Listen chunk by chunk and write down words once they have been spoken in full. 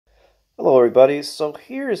Hello everybody, so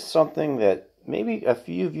here is something that maybe a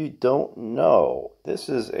few of you don't know. This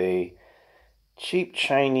is a cheap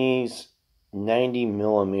Chinese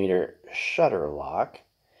 90mm shutter lock,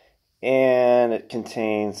 and it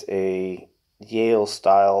contains a Yale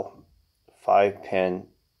style 5-pin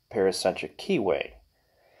paracentric keyway.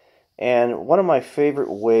 And one of my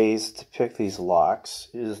favorite ways to pick these locks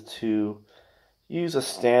is to use a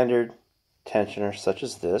standard tensioner such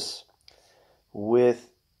as this with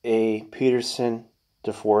a Peterson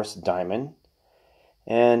DeForest diamond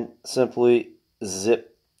and simply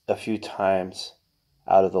zip a few times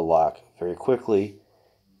out of the lock very quickly.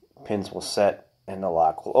 Pins will set and the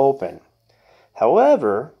lock will open.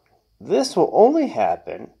 However, this will only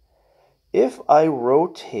happen if I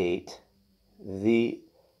rotate the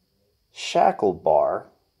shackle bar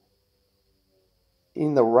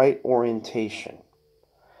in the right orientation.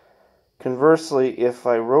 Conversely, if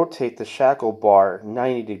I rotate the shackle bar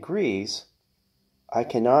 90 degrees, I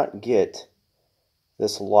cannot get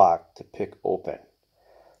this lock to pick open.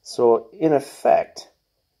 So in effect,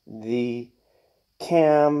 the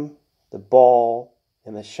cam, the ball,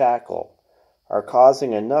 and the shackle are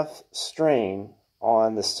causing enough strain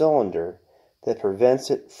on the cylinder that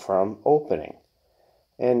prevents it from opening.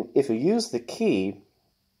 And if you use the key,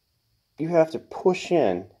 you have to push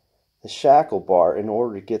in the shackle bar in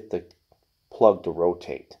order to get the plug to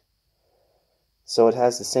rotate. So it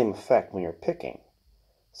has the same effect when you're picking.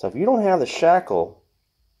 So if you don't have the shackle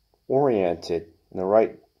oriented in the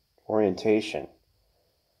right orientation,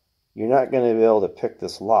 you're not going to be able to pick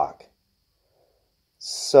this lock.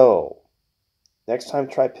 So next time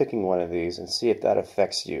try picking one of these and see if that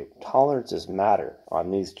affects you. Tolerances matter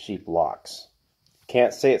on these cheap locks.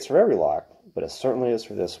 Can't say it's for every lock, but it certainly is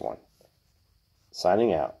for this one.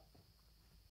 Signing out.